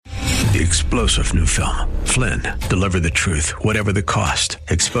The explosive new film, Flynn, deliver the truth, whatever the cost,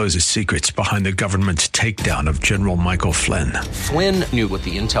 exposes secrets behind the government's takedown of General Michael Flynn. Flynn knew what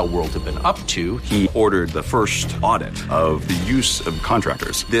the intel world had been up to. He ordered the first audit of the use of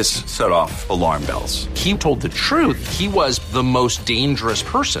contractors. This set off alarm bells. He told the truth. He was the most dangerous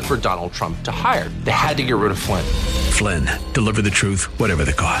person for Donald Trump to hire. They had to get rid of Flynn. Flynn, deliver the truth, whatever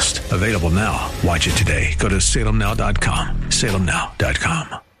the cost. Available now. Watch it today. Go to salemnow.com.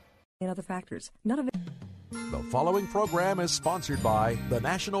 salemnow.com. And other factors. None of it. The following program is sponsored by the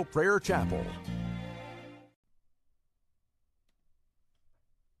National Prayer Chapel.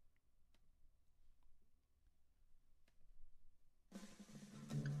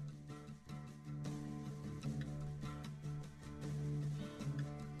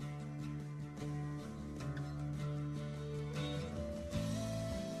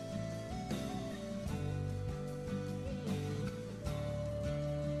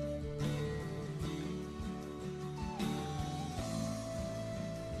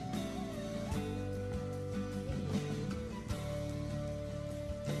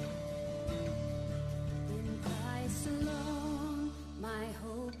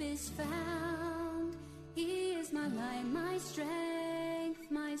 Found. He is my light, my strength,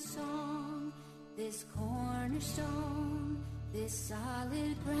 my song. This cornerstone, this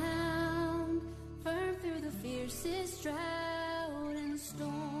solid ground, firm through the fiercest drought and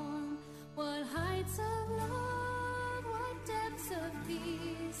storm. What heights of love, what depths of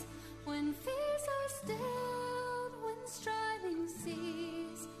peace, when fears are stilled, when striving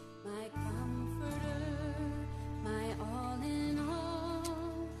cease. My comforter, my all in all.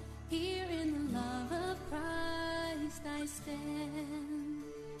 Here in the love of Christ I stand.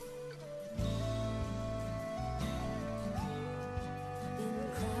 In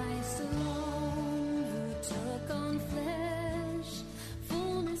Christ alone, who took on flesh,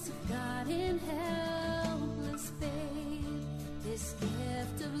 fullness of God in helpless faith, this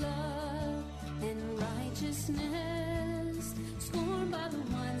gift of love and righteousness, scorned by the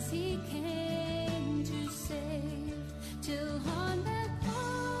ones he came to save, till on that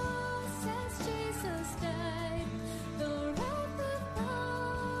Jesus died, the wrath of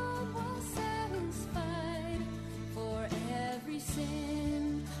God was satisfied, for every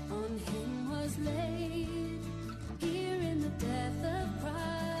sin on him was laid. Here in the death of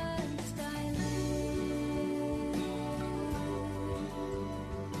Christ I live.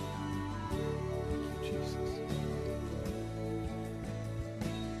 Jesus.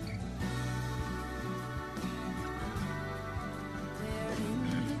 Where in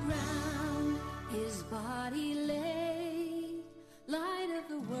the ground his body lay, light of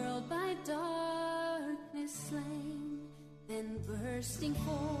the world by darkness slain, then bursting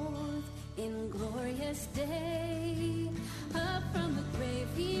forth in glorious day, up from the grave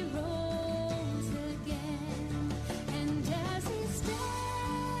he rose again, and as he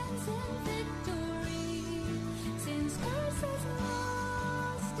stands in victory, sin's curse has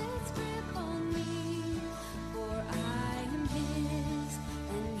lost its grip on me, for I am his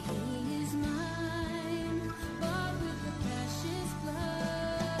and he is mine, bought with the precious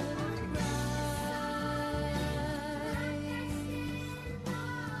blood of Christ.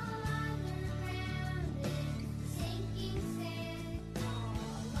 Sinking sand, all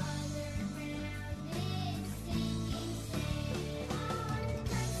underground is sinking sand. On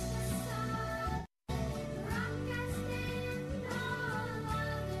precious soil, rock I stand, all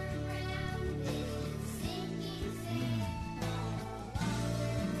underground is sinking sand.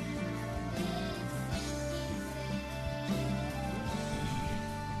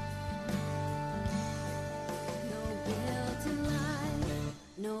 No guilt in life,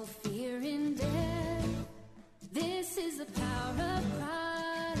 no fear in death. This is the power of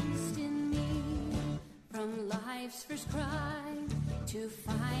Christ in me. From life's first cry to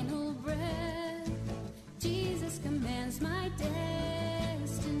final breath, Jesus commands my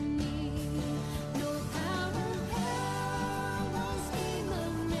destiny. No power of hell, no scheme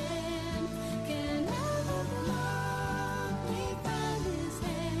of man can ever block me from his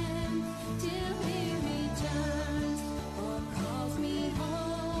hand, till he returns or calls me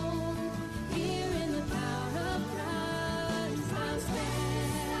home. Here in the power of Christ I'll stand.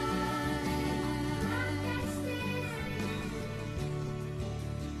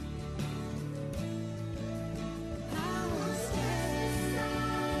 I will stand.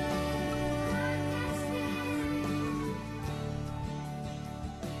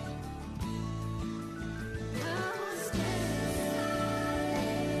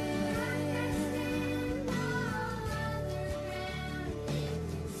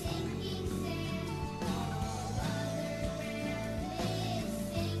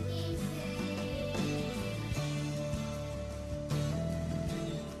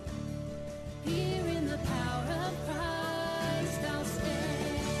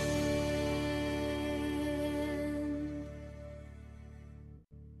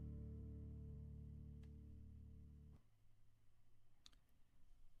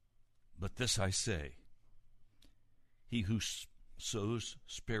 This I say, he who sows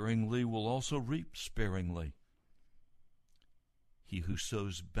sparingly will also reap sparingly. He who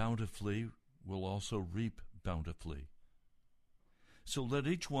sows bountifully will also reap bountifully. So let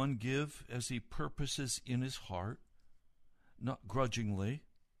each one give as he purposes in his heart, not grudgingly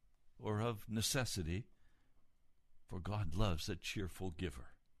or of necessity, for God loves a cheerful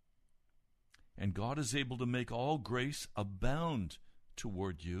giver. And God is able to make all grace abound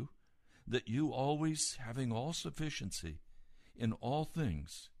toward you, that you always, having all sufficiency in all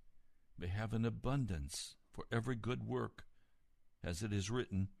things, may have an abundance for every good work. As it is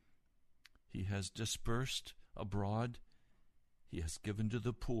written, He has dispersed abroad, He has given to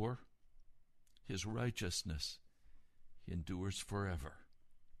the poor, His righteousness endures forever.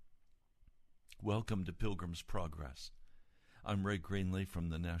 Welcome to Pilgrim's Progress. I'm Ray Greenlee from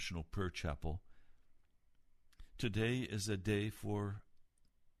the National Prayer Chapel. Today is a day for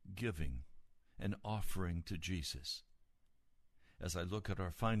giving and offering to Jesus. As I look at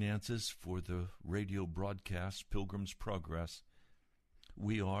our finances for the radio broadcast, Pilgrim's Progress,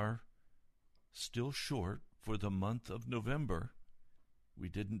 we are still short for the month of November. We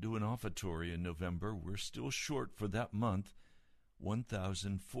didn't do an offertory in November. We're still short for that month,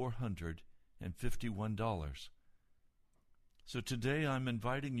 $1,451. So today I'm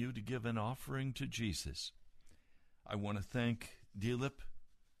inviting you to give an offering to Jesus. I want to thank Dilip.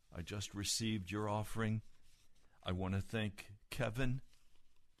 I just received your offering. I want to thank Kevin.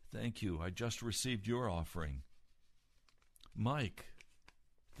 Thank you. I just received your offering. Mike,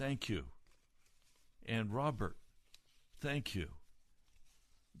 thank you. And Robert, thank you.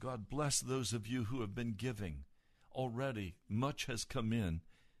 God bless those of you who have been giving. Already, much has come in,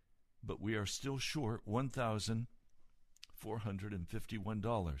 but we are still short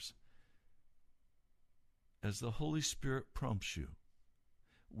 $1,451. As the Holy Spirit prompts you,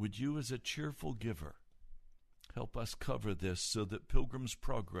 would you, as a cheerful giver, help us cover this so that Pilgrim's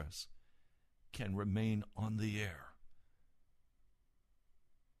Progress can remain on the air?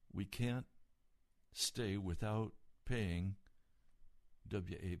 We can't stay without paying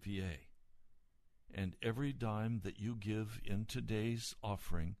WAVA. And every dime that you give in today's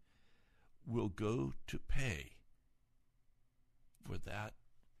offering will go to pay for that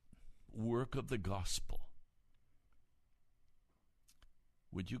work of the gospel.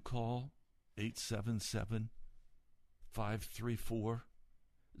 Would you call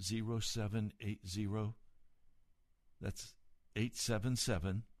 877-534-0780? That's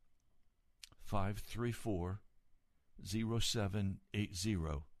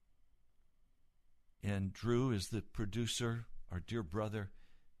 877-534-0780. And Drew is the producer, our dear brother.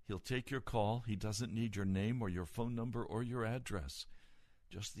 He'll take your call. He doesn't need your name or your phone number or your address,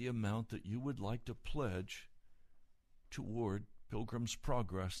 just the amount that you would like to pledge toward Pilgrim's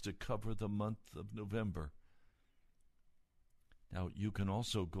Progress to cover the month of November. Now, you can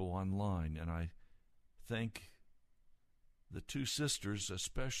also go online, and I thank the two sisters,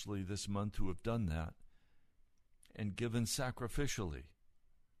 especially this month, who have done that and given sacrificially.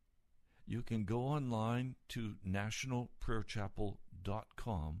 You can go online to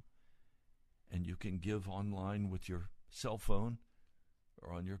nationalprayerchapel.com, and you can give online with your cell phone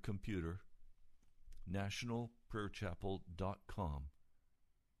or on your computer, nationalprayerchapel.com,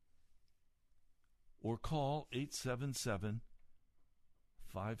 or call 877-534-0780.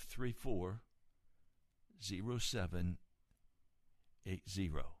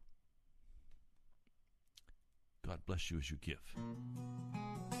 God bless you as you give.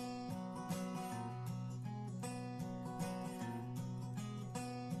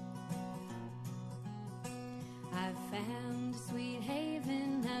 I've found a sweet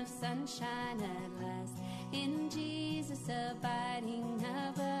haven of sunshine at last, in Jesus abiding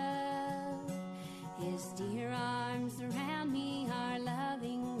above. His dear arms around me are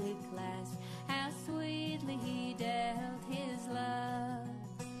lovingly clasped. How sweetly he dealt his love.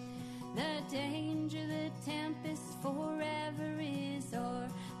 The danger, the tempest forever is o'er.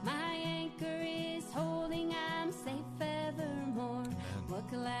 My anchor is holding, I'm safe evermore. What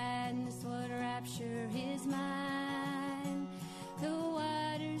gladness, what rapture is mine. The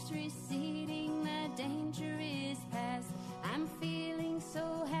waters receding, the danger is past. I'm feeling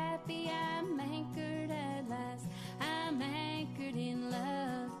so happy, I'm anchored at last. I'm anchored in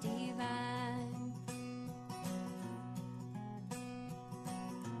love divine.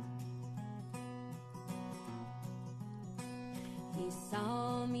 He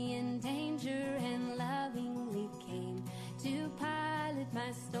saw me in danger and lovingly came to pilot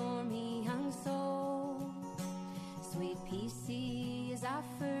my stormy young soul. Sweet peace he is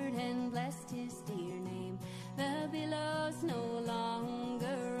offered and blessed his dear name. The billows no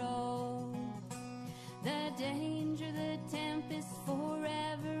longer roll. danger, the tempest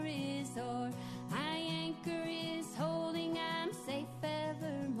forever is o'er. My anchor is holding, I'm safe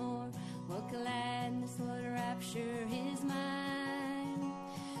evermore. What gladness, what rapture is mine.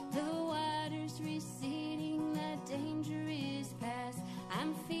 The water's receding, the danger is past.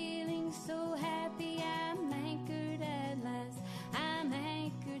 I'm feeling so happy, I'm anchored at last. I'm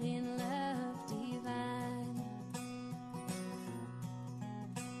anchored in love divine.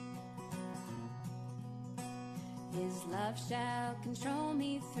 His love shall control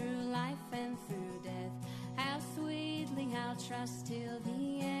me through life and through death. How sweetly I'll trust till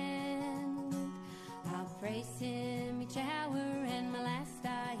the end. I'll praise him each hour, and my last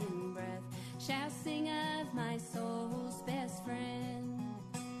dying breath shall sing of my soul's best friend.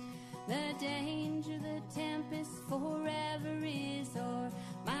 The danger, the tempest forever is o'er.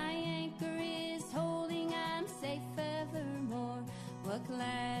 My anchor is holding, I'm safe evermore. What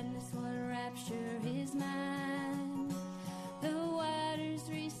gladness, what rapture is mine. The water's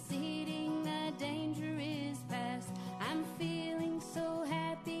receding, the danger is past. I'm feeling so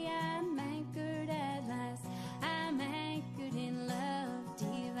happy, I'm anchored at last. I'm anchored in love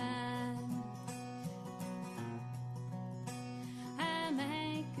divine. I'm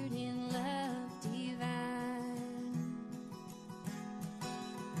anchored in love divine.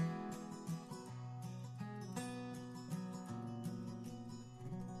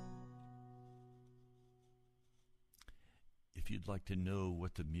 If you'd like to know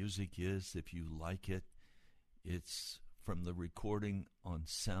what the music is, if you like it, it's from the recording on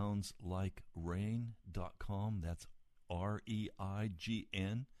soundslikerain.com. That's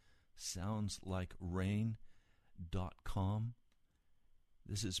REIGN, soundslikerain.com.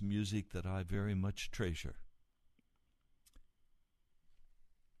 This is music that I very much treasure.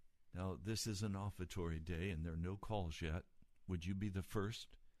 Now, this is an offertory day, and there are no calls yet. Would you be the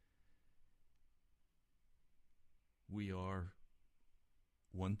first? We are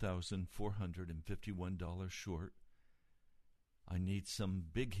 $1,451 short. I need some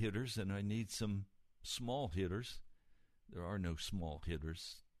big hitters, and I need some small hitters. There are no small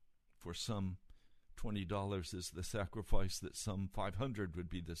hitters. For some, $20 is the sacrifice that some $500 would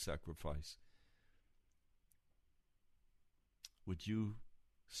be the sacrifice. Would you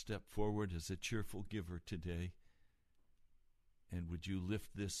step forward as a cheerful giver today? And would you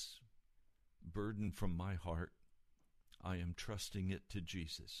lift this burden from my heart? I am trusting it to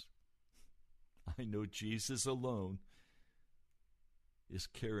Jesus. I know Jesus alone is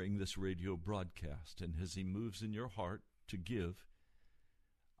carrying this radio broadcast, and as he moves in your heart to give,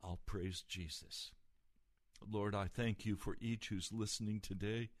 I'll praise Jesus. Lord, I thank you for each who's listening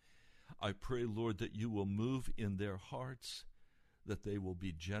today. I pray, Lord, that you will move in their hearts, that they will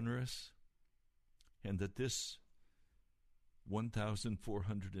be generous, and that this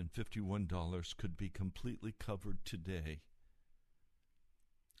 $1,451 could be completely covered today.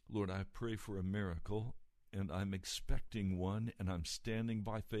 Lord, I pray for a miracle, and I'm expecting one, and I'm standing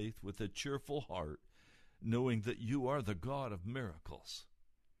by faith with a cheerful heart, knowing that you are the God of miracles,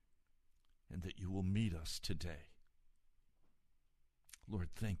 and that you will meet us today.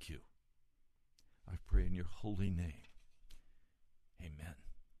 Lord, thank you. I pray in your holy name. Amen.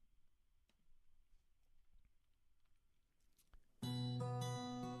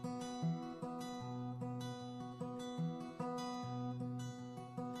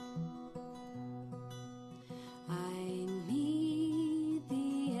 I need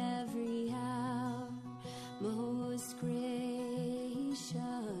thee every hour, most gracious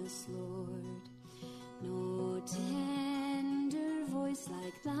Lord. No tender voice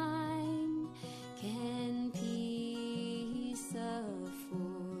like thine can peace afford.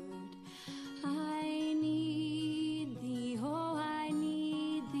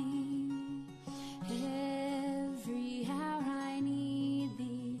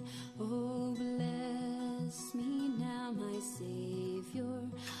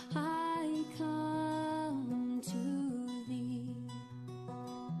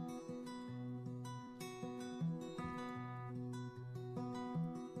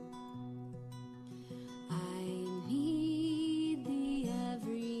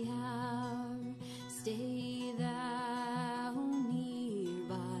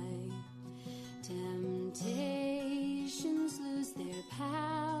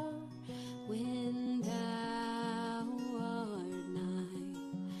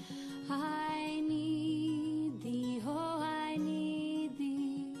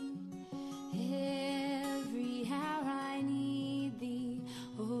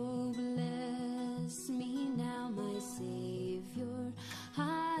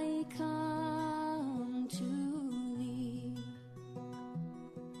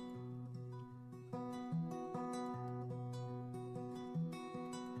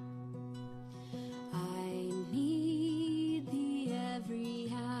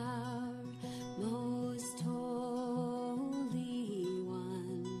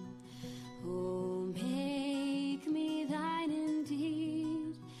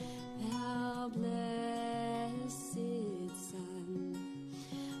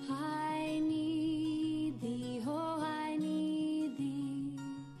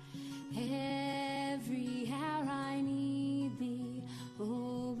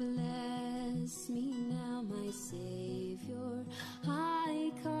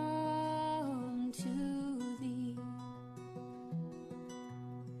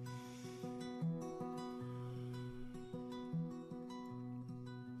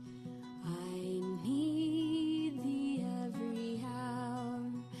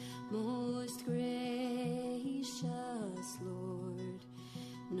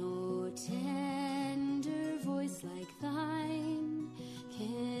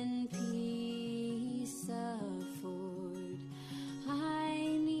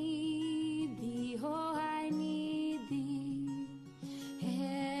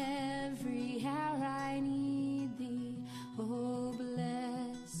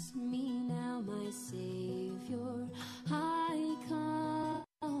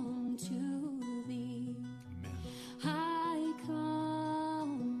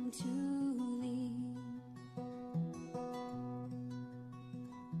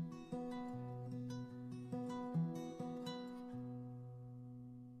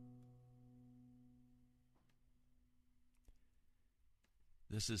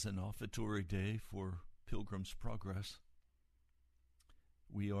 This is an offertory day for Pilgrim's Progress.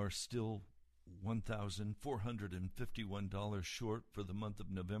 We are still $1,451 short for the month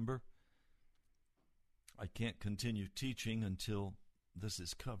of November. I can't continue teaching until this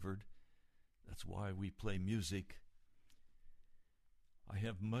is covered. That's why we play music. I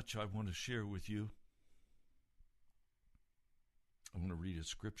have much I want to share with you. I want to read a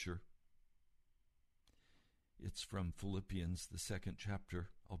scripture. It's from Philippians, the 2nd chapter.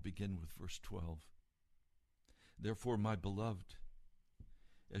 I'll begin with verse 12. Therefore, my beloved,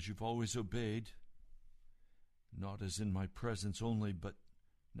 as you've always obeyed, not as in my presence only, but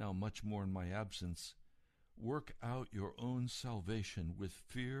now much more in my absence, work out your own salvation with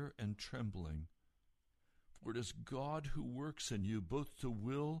fear and trembling. For it is God who works in you both to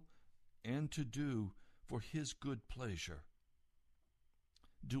will and to do for his good pleasure.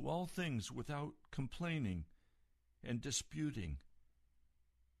 Do all things without complaining and disputing,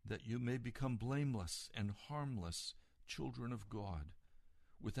 that you may become blameless and harmless children of God,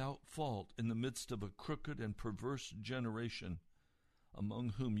 without fault in the midst of a crooked and perverse generation, among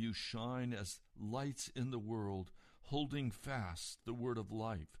whom you shine as lights in the world, holding fast the word of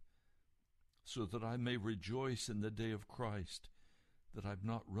life, so that I may rejoice in the day of Christ, that I've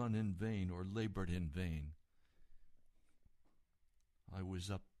not run in vain or labored in vain. I was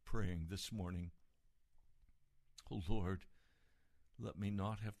up praying this morning, O Lord, let me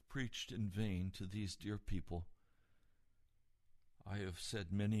not have preached in vain to these dear people. I have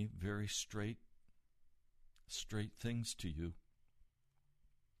said many very straight things to you.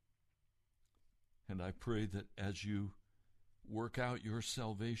 And I pray that as you work out your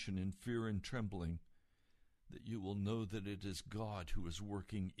salvation in fear and trembling, that you will know that it is God who is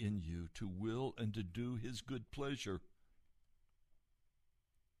working in you to will and to do his good pleasure.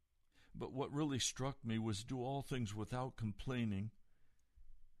 But what really struck me was do all things without complaining,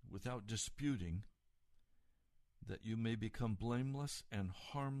 without disputing, that you may become blameless and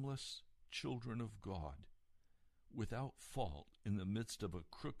harmless children of God, without fault in the midst of a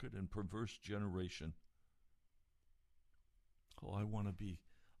crooked and perverse generation. Oh, I want to be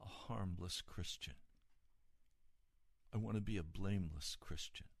a harmless Christian. I want to be a blameless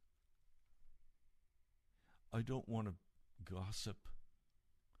Christian. I don't want to gossip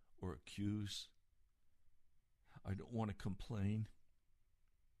or accuse. I don't want to complain.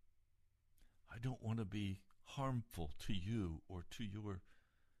 I don't want to be harmful to you or to your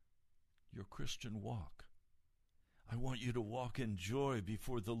Christian walk. I want you to walk in joy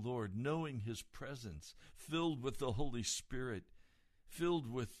before the Lord, knowing his presence, filled with the Holy Spirit, filled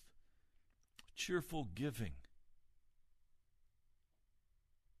with cheerful giving.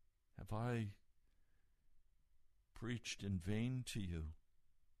 Have I preached in vain to you?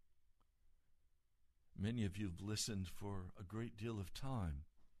 Many of you have listened for a great deal of time.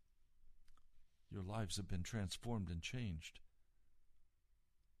 Your lives have been transformed and changed.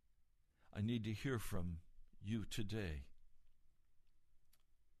 I need to hear from you today.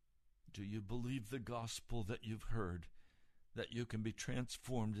 Do you believe the gospel that you've heard, that you can be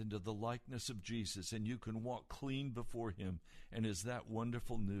transformed into the likeness of Jesus and you can walk clean before him? And is that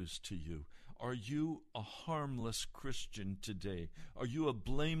wonderful news to you? Are you a harmless Christian today? Are you a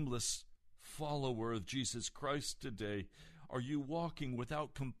blameless follower of Jesus Christ today? Are you walking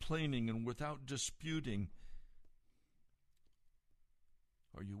without complaining and without disputing?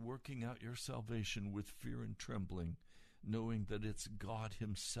 Are you working out your salvation with fear and trembling, knowing that it's God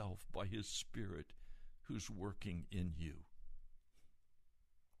himself by his Spirit who's working in you?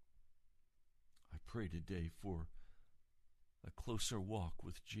 I pray today for a closer walk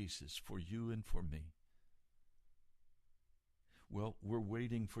with Jesus for you and for me. Well, we're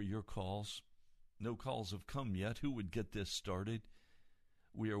waiting for your calls. No calls have come yet. Who would get this started?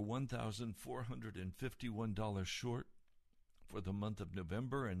 We are $1,451 short for the month of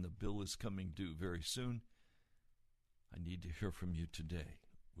November, and the bill is coming due very soon. I need to hear from you today.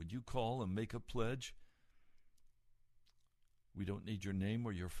 Would you call and make a pledge? We don't need your name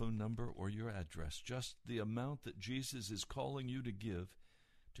or your phone number or your address, just the amount that Jesus is calling you to give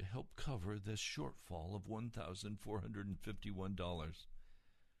to help cover this shortfall of $1,451.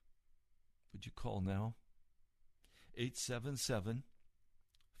 Would you call now?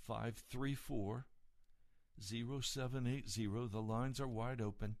 877-534-0780. The lines are wide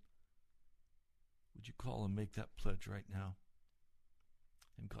open. Would you call and make that pledge right now?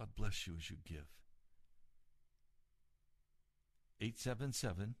 And God bless you as you give.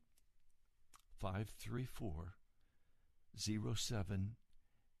 877-534-0780.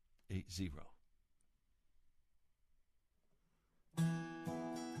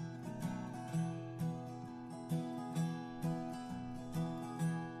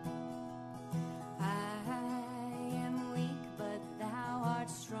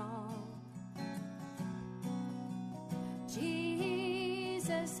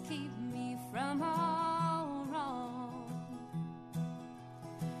 keep me from all wrong.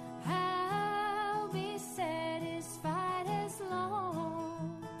 I'll be satisfied as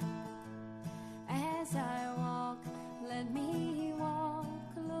long as I walk. Let me walk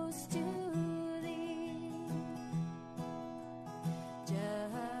close to thee.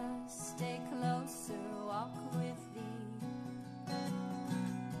 Just stay closer, walk with thee.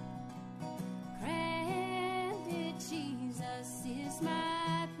 Granted, Jesus is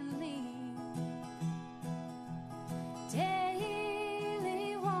my plea.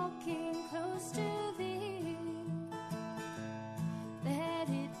 Daily walking close to thee. Let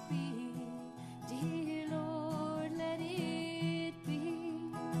it be, dear Lord, let it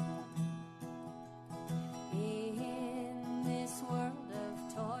be. In this world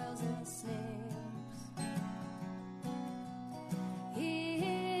of toils and snares,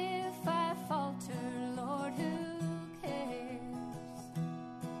 if I falter, Lord, who cares?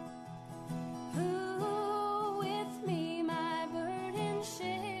 Who with me my burden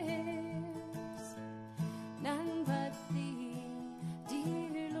shares? None but thee,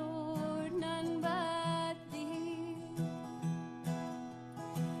 dear Lord, none but thee.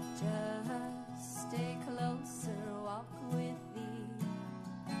 Just stay closer, walk with thee.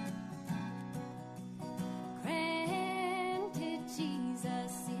 Granted,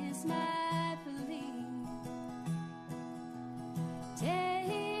 Jesus is my plea.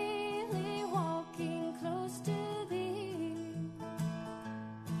 Daily walking close to thee.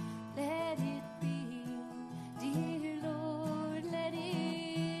 Let it be, dear Lord, let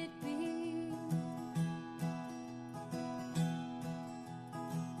it be.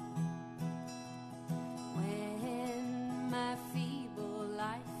 When my feeble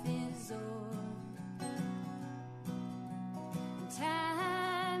life is o'er,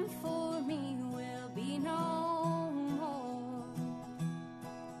 time for me will be no more.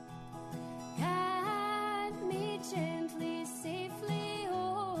 Guide me gently, safely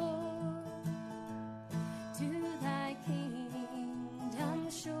o'er to thy kingdom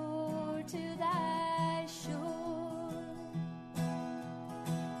shore, to thy shore.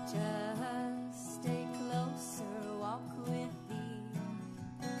 Just stay closer, walk with thee.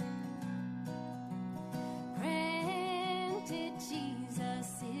 Granted, Jesus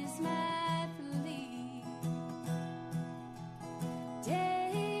is my plea.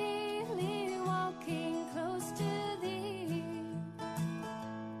 Daily walking close to thee.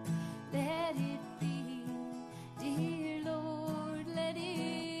 Let it be, dear Lord, let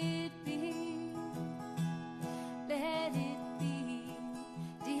it be. Let it be,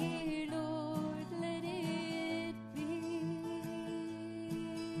 dear Lord, let it be.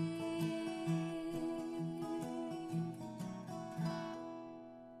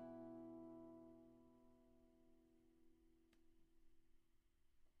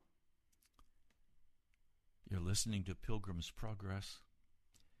 You're listening to Pilgrim's Progress.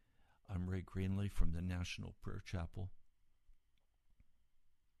 I'm Ray Greenlee from the National Prayer Chapel.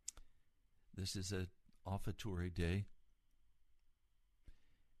 This is an offertory day,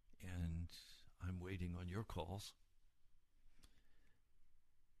 and I'm waiting on your calls.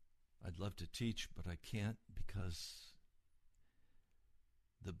 I'd love to teach, but I can't because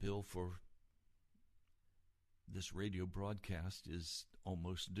the bill for this radio broadcast is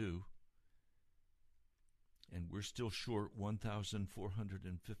almost due, and we're still short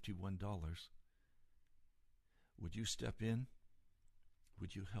 $1,451. Would you step in?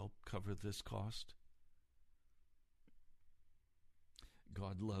 Would you help cover this cost?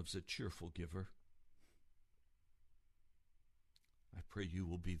 God loves a cheerful giver. I pray you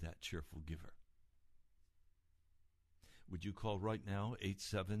will be that cheerful giver. Would you call right now,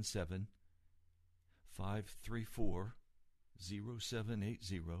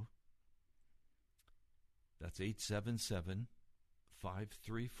 877-534-0780. That's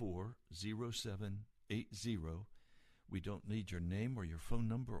 877-534-0780. We don't need your name or your phone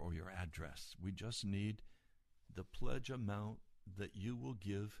number or your address. We just need the pledge amount that you will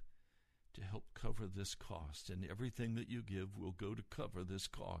give to help cover this cost. And everything that you give will go to cover this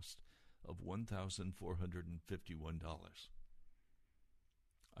cost of $1,451.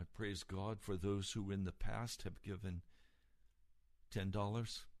 I praise God for those who in the past have given $10,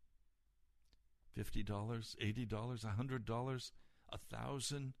 $50, $80, $100,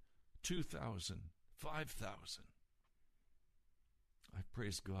 $1,000, $2,000, $5,000. I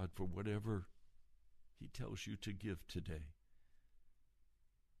praise God for whatever He tells you to give today.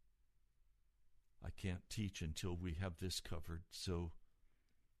 I can't teach until we have this covered, so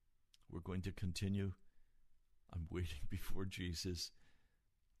we're going to continue. I'm waiting before Jesus.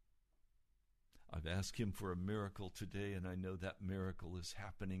 I've asked him for a miracle today, and I know that miracle is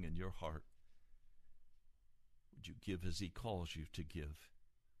happening in your heart. Would you give as he calls you to give?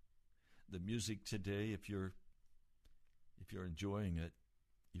 The music today, if you're enjoying it,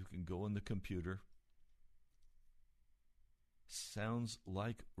 you can go on the computer.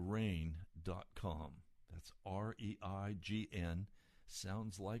 SoundsLikeRain.com. That's REIGN,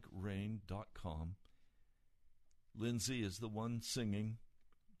 SoundsLikeRain.com. Lindsay is the one singing.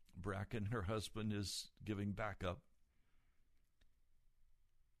 Bracken, her husband, is giving backup.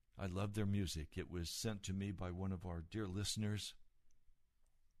 I love their music. It was sent to me by one of our dear listeners,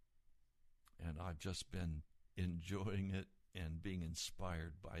 and I've just been enjoying it and being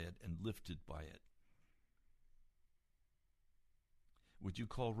inspired by it and lifted by it. Would you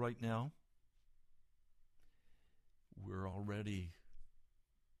call right now? We're already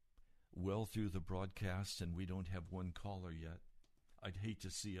well through the broadcast, and we don't have one caller yet. I'd hate to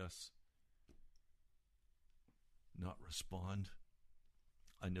see us not respond.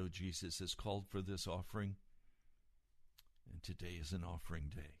 I know Jesus has called for this offering, and today is an offering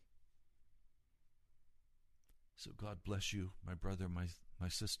day. So God bless you, my brother, my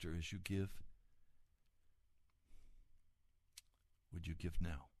sister, as you give. Would you give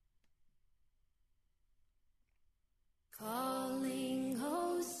now? Calling,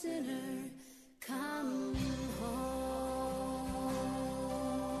 oh sinner, come home.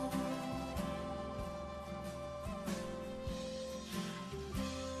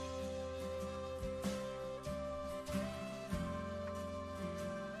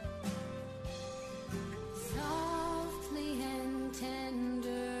 Softly and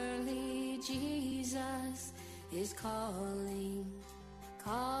tenderly, Jesus is calling,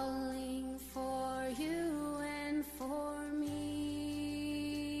 calling for you and for me.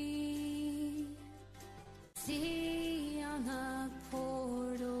 See on the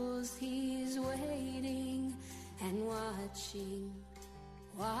portals he's waiting and watching,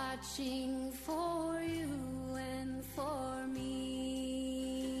 watching for you and for me.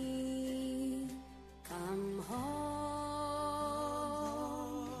 Come home,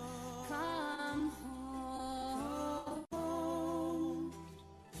 come home.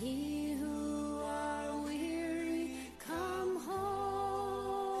 Ye who are weary, come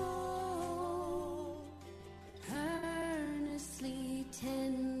home. Earnestly,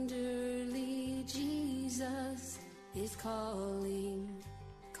 tenderly, Jesus is calling,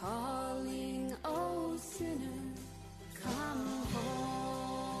 calling, oh sinner, come home.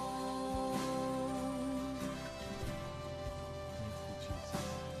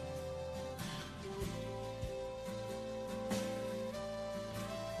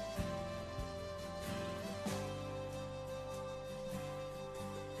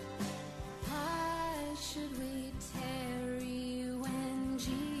 Why should we tarry when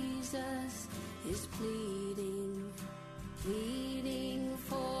Jesus is pleading, pleading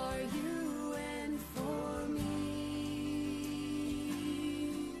for you and for me?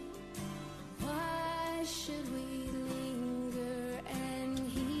 Why should we linger and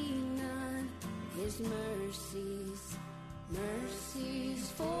heed not his mercies, mercies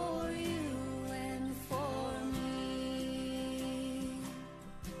for you and for me?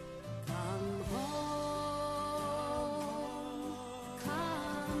 Come home,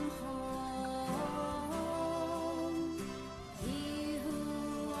 come home. Ye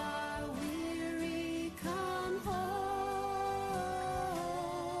who are weary, come home.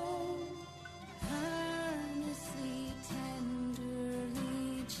 Earnestly,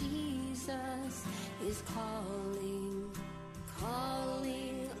 tenderly, Jesus is calling,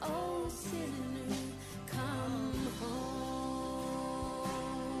 calling, oh sinner, come home.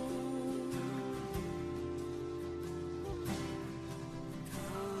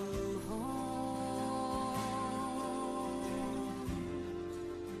 Come home.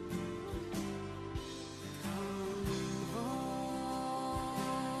 Come home.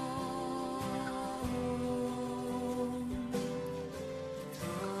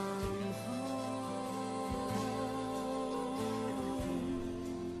 Come home.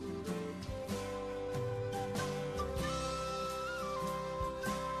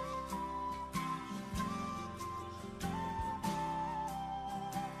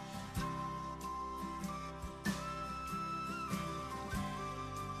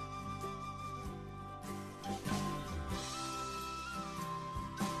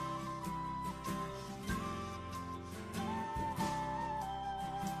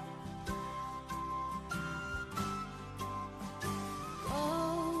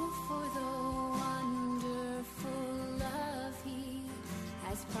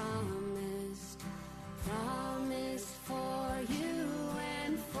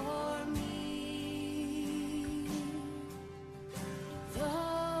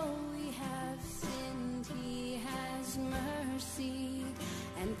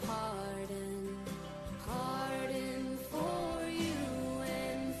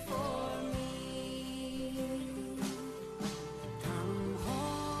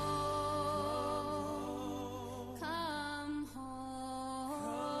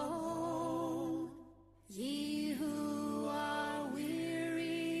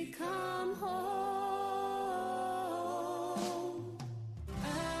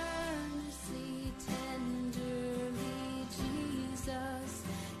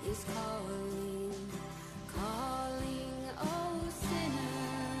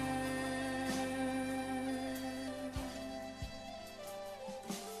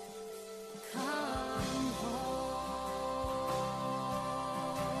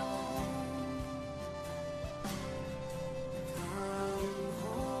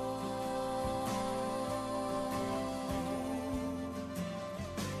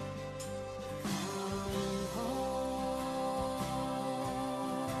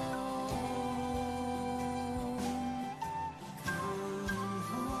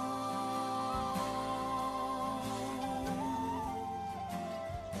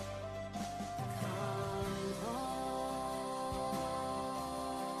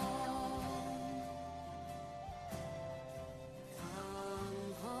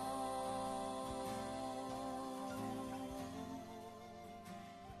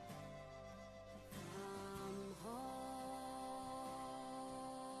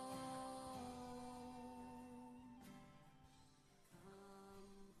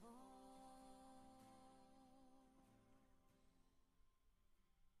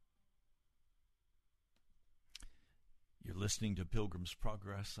 listening to Pilgrim's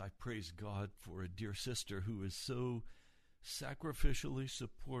Progress. I praise God for a dear sister who is so sacrificially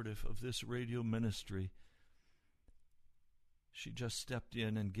supportive of this radio ministry. She just stepped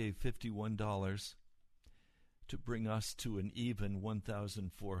in and gave $51 to bring us to an even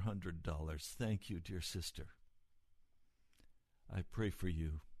 $1,400. Thank you, dear sister. I pray for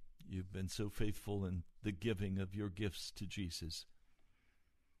you. You've been so faithful in the giving of your gifts to Jesus.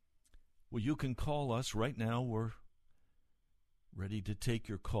 Well, you can call us right now. We're ready to take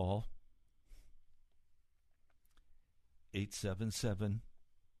your call.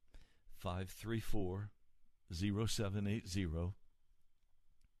 877-534-0780.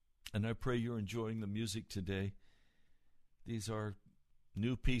 And I pray you're enjoying the music today. These are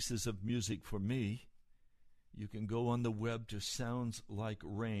new pieces of music for me. You can go on the web to Sounds Like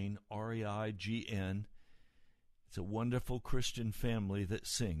Rain, REIGN. It's a wonderful Christian family that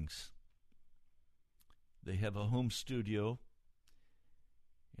sings. They have a home studio,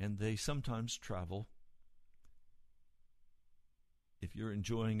 and they sometimes travel. If you're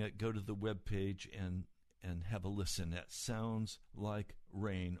enjoying it, go to the webpage and have a listen at Sounds Like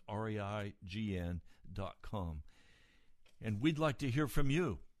Rain, REIGN.com. And we'd like to hear from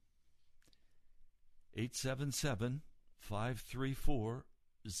you.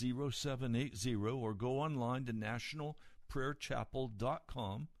 877-534-0780, or go online to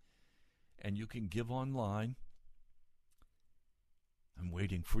nationalprayerchapel.com, and you can give online. I'm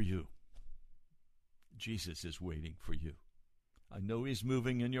waiting for you. Jesus is waiting for you. I know he's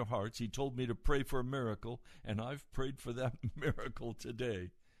moving in your hearts. He told me to pray for a miracle, and I've prayed for that miracle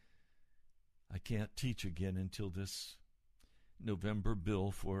today. I can't teach again until this November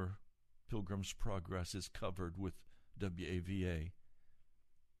bill for Pilgrim's Progress is covered with WAVA,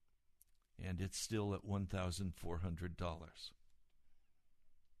 and it's still at $1,400.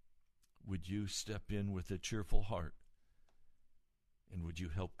 Would you step in with a cheerful heart, and would you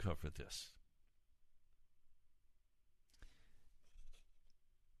help cover this?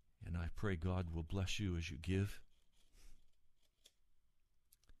 And I pray God will bless you as you give.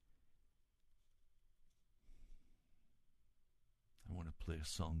 I want to play a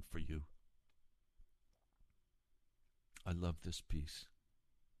song for you. I love this piece.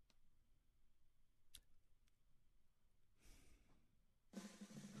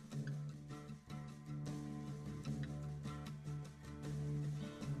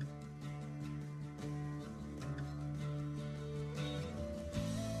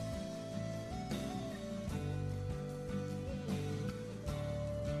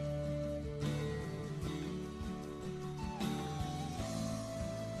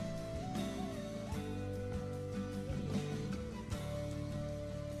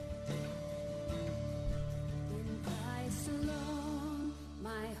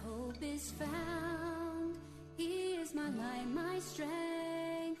 Found. He is my light, my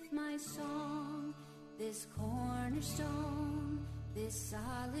strength, my song. This cornerstone, this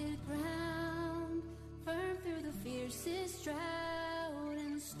solid ground, firm through the fiercest drought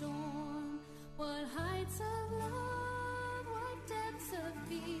and storm. What heights of love, what depths of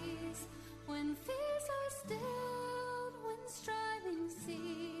peace, when fears are stilled, when striving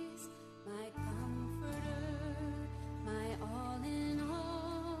cease. My comforter, my all in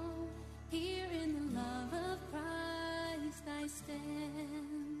all. Here in the love of Christ I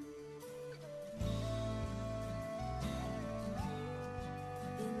stand.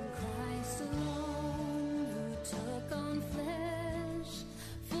 In Christ alone, who took on flesh,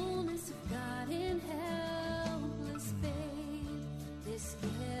 fullness of God in helpless faith, this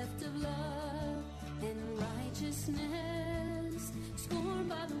gift of love and righteousness, scorned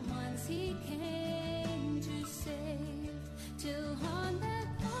by the ones he came to save, till on that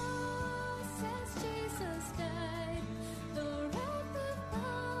Jesus died, the wrath of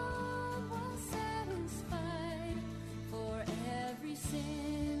God was satisfied, for every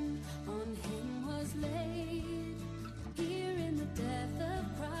sin on him was laid. Here in the death of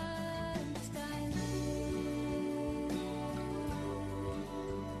Christ I live.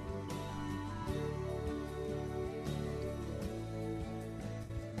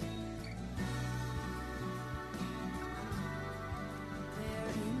 Where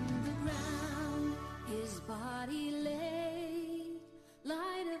in the ground his body lay,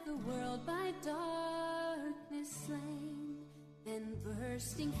 light of the world by darkness slain, then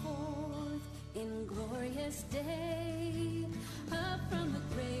bursting forth in glorious day, up from the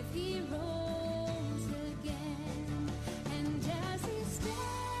grave he rose again, and as he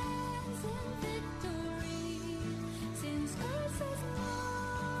stands in victory, sin's curse has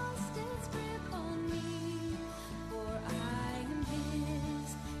lost its grip on me, for I am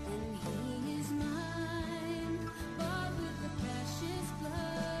his and he is mine, bought with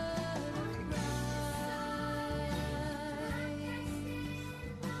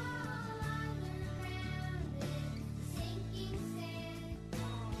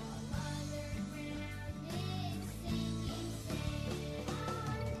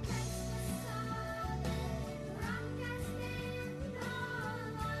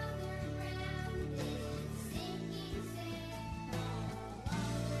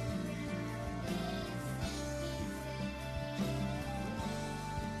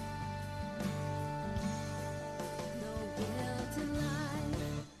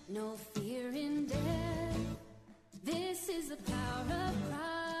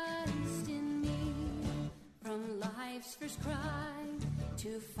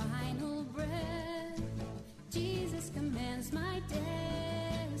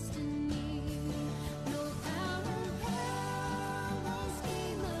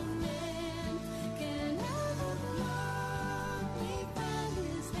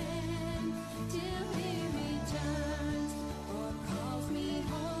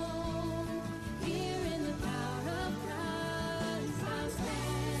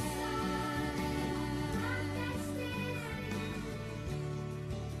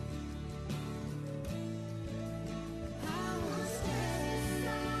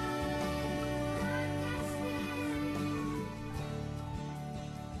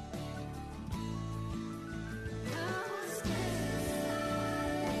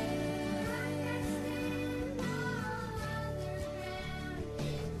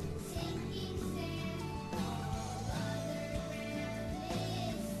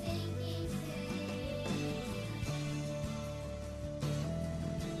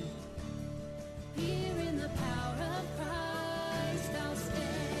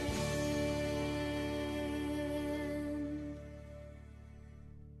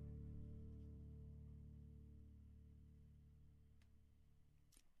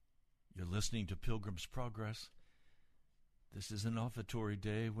listening to Pilgrim's Progress. This is an offertory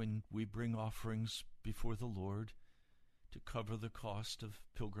day when we bring offerings before the Lord to cover the cost of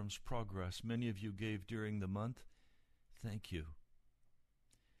Pilgrim's Progress. Many of you gave during the month. Thank you.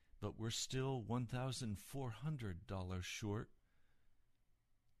 But we're still $1,400 short.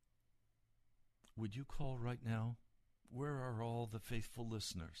 Would you call right now? Where are all the faithful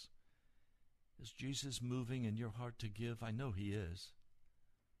listeners? Is Jesus moving in your heart to give? I know he is.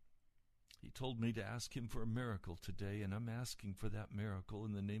 He told me to ask him for a miracle today, and I'm asking for that miracle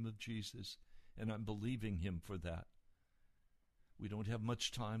in the name of Jesus, and I'm believing him for that. We don't have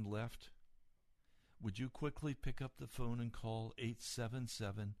much time left. Would you quickly pick up the phone and call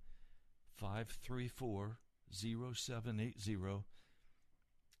 877-534-0780?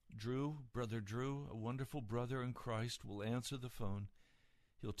 Drew, Brother Drew, a wonderful brother in Christ, will answer the phone.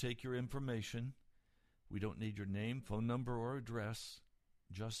 He'll take your information. We don't need your name, phone number, or address,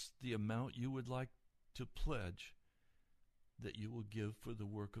 just the amount you would like to pledge that you will give for the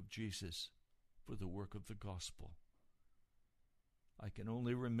work of Jesus, for the work of the gospel. I can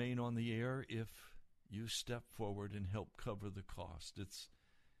only remain on the air if you step forward and help cover the cost. It's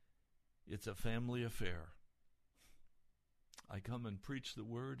a family affair. I come and preach the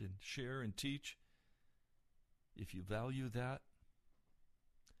word and share and teach. If you value that,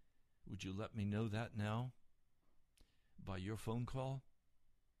 would you let me know that now by your phone call?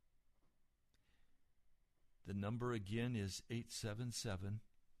 The number again is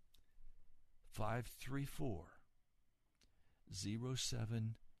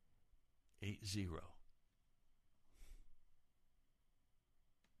 877-534-0780.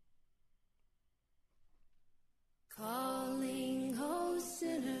 Calling, oh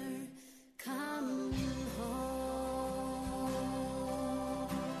sinner, come home.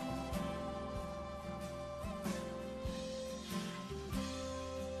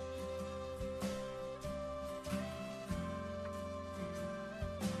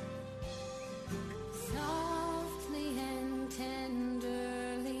 Softly and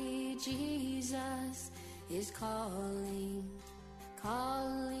tenderly, Jesus is calling,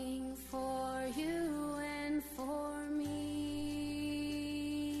 calling for you and for me.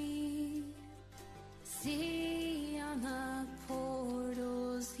 See on the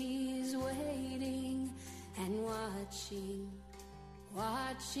portals he's waiting and watching,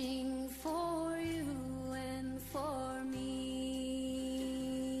 watching for you and for me.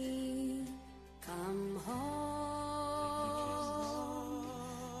 Come home,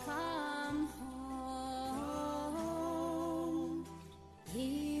 come home.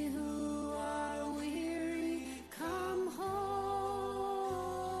 Ye who are weary, come home.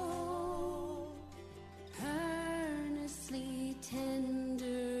 Earnestly,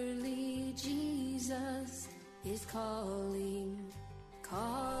 tenderly, Jesus is calling,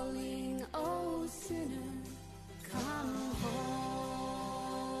 calling, oh sinner, come home.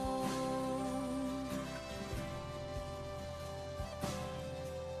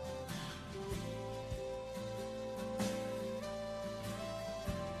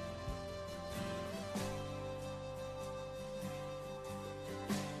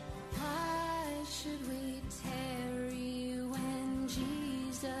 Why should we tarry when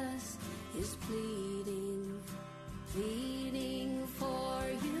Jesus is pleading, pleading for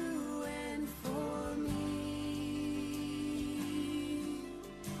you and for me?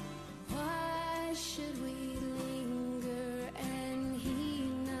 Why should we linger and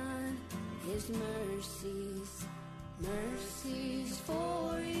heed not his mercies, mercies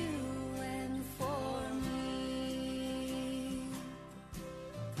for you and for me?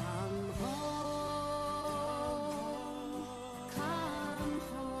 Come home, come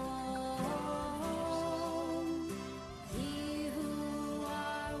home. Ye who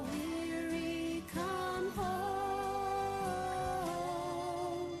are weary, come home.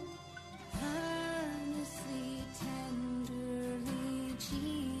 Earnestly, tenderly,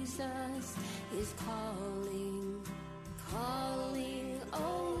 Jesus is calling, calling,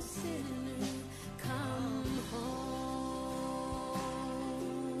 oh sinner, come home.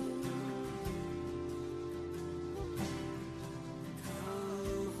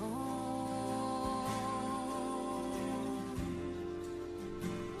 Come home.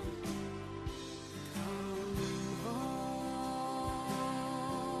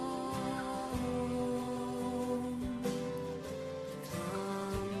 Come home.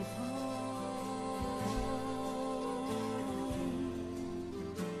 Come home.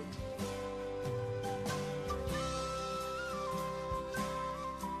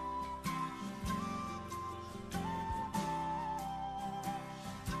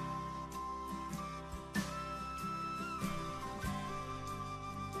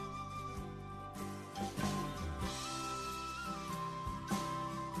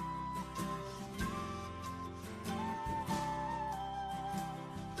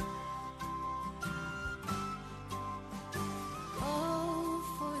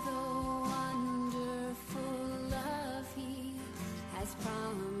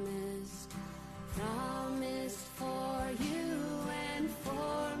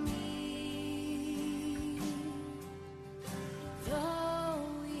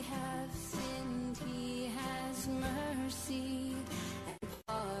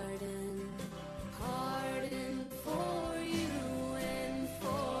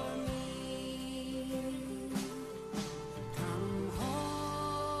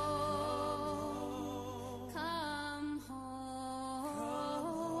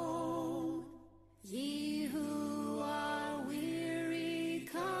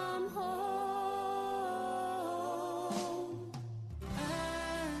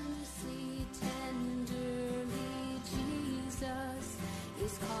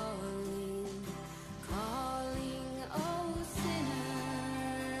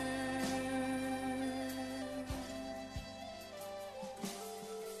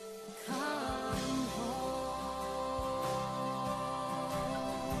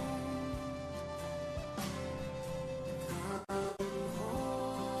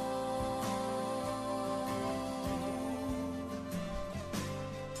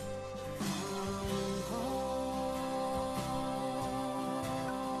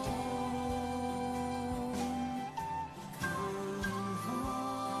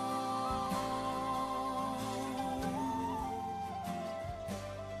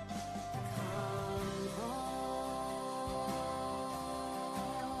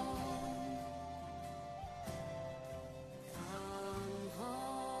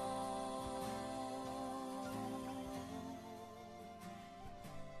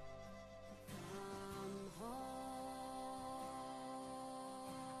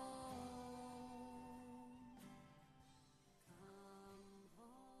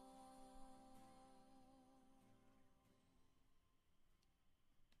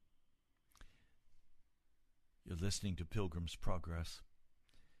 listening to Pilgrim's Progress.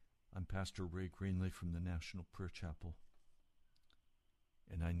 I'm Pastor Ray Greenley from the National Prayer Chapel,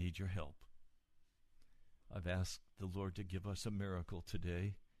 and I need your help. I've asked the Lord to give us a miracle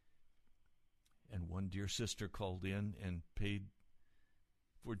today, and one dear sister called in and paid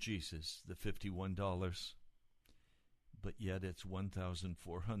for Jesus the $51, but yet it's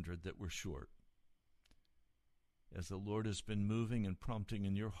 $1,400 that we're short. As the Lord has been moving and prompting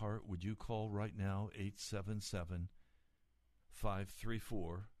in your heart, would you call right now,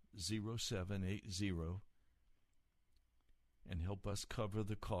 877-534-0780, and help us cover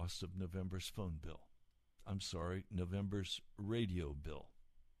the cost of November's phone bill. November's radio bill.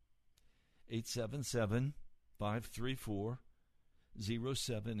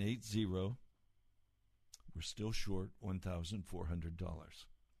 877-534-0780. We're still short $1,400.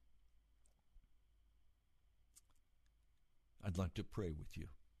 I'd like to pray with you.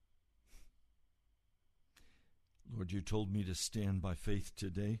 Lord, you told me to stand by faith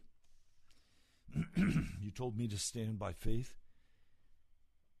today. You told me to stand by faith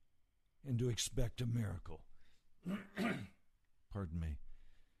and to expect a miracle. Pardon me.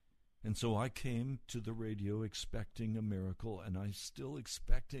 And so I came to the radio expecting a miracle, and I'm still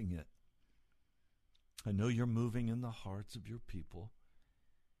expecting it. I know you're moving in the hearts of your people,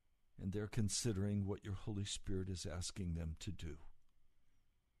 and they're considering what your Holy Spirit is asking them to do.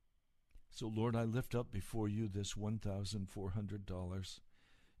 So, Lord, I lift up before you this $1,400.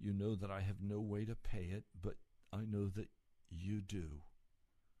 You know that I have no way to pay it, but I know that you do.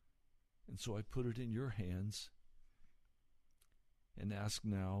 And so I put it in your hands and ask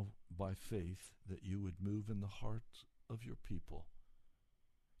now by faith that you would move in the hearts of your people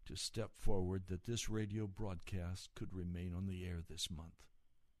to step forward, that this radio broadcast could remain on the air this month.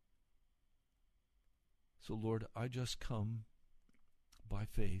 So, Lord, I just come by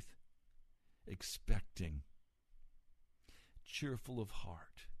faith, expecting, cheerful of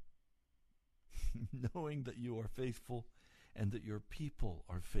heart, knowing that you are faithful and that your people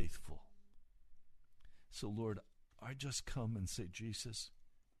are faithful. So, Lord, I just come and say, Jesus,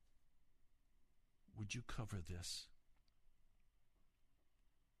 would you cover this?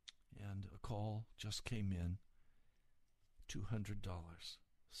 And a call just came in, $200.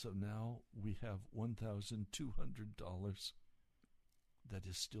 So now we have $1,200 that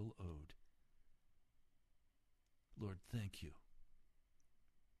is still owed. Lord, thank you.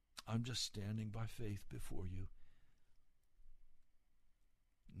 I'm just standing by faith before you,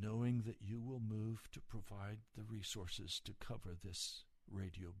 knowing that you will move to provide the resources to cover this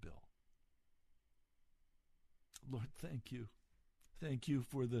radio bill. Lord, thank you. Thank you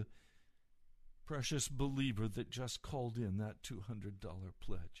for the precious believer that just called in that $200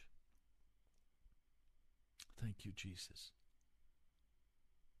 pledge. Thank you, Jesus.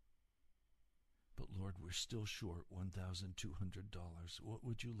 But Lord, we're still short $1,200. What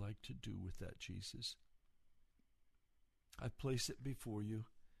would you like to do with that, Jesus? I place it before you,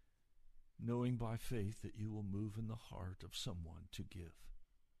 knowing by faith that you will move in the heart of someone to give.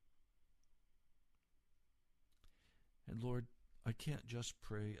 And Lord, I can't just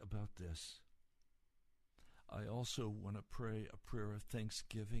pray about this. I also want to pray a prayer of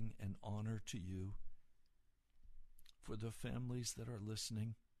thanksgiving and honor to you for the families that are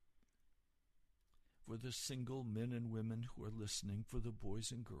listening, for the single men and women who are listening, for the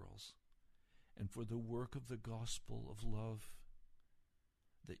boys and girls, and for the work of the gospel of love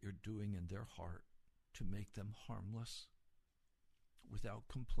that you're doing in their heart to make them harmless, without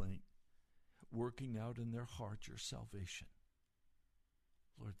complaint, working out in their heart your salvation.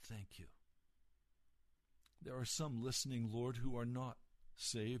 Lord, thank you. There are some listening, Lord, who are not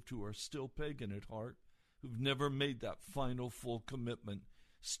saved, who are still pagan at heart, who've never made that final full commitment,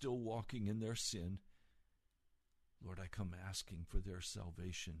 still walking in their sin. Lord, I come asking for their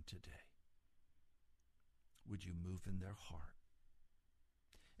salvation today. Would you move in their heart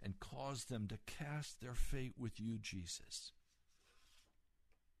and cause them to cast their fate with you, Jesus?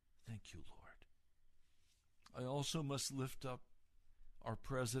 Thank you, Lord. I also must lift up our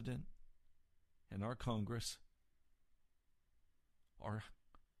president and our Congress, our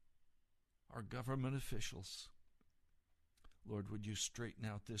government officials. Lord, would you straighten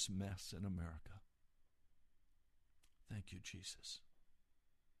out this mess in America? Thank you, Jesus.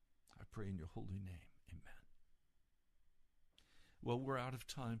 I pray in your holy name. Amen. Well, we're out of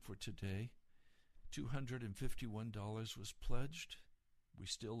time for today. $251 was pledged. We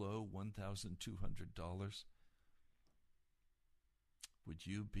still owe $1,200. Would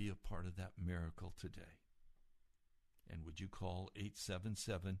you be a part of that miracle today? And would you call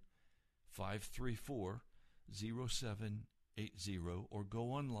 877-534-0780 or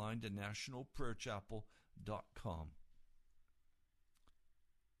go online to nationalprayerchapel.org pilgrimsprogress.com.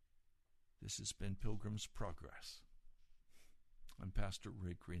 This has been Pilgrim's Progress. I'm Pastor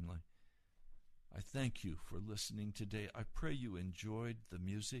Ray Greenley. I thank you for listening today. I pray you enjoyed the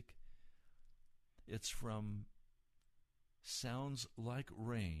music. It's from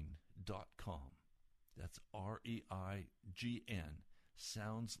SoundsLikeRain.com. That's REIGN.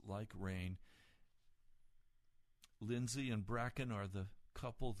 Sounds Like Rain. Lindsay and Bracken are the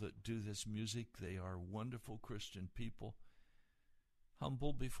couple that do this music. They are wonderful Christian people,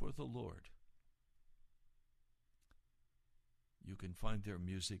 humble before the Lord. You can find their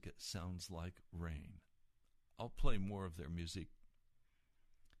music at Sounds Like Rain. I'll play more of their music,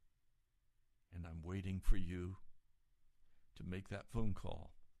 and I'm waiting for you to make that phone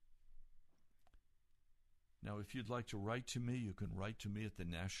call. Now, if you'd like to write to me, you can write to me at the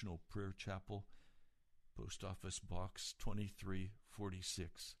National Prayer Chapel, Post Office Box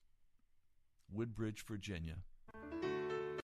 2346, Woodbridge, Virginia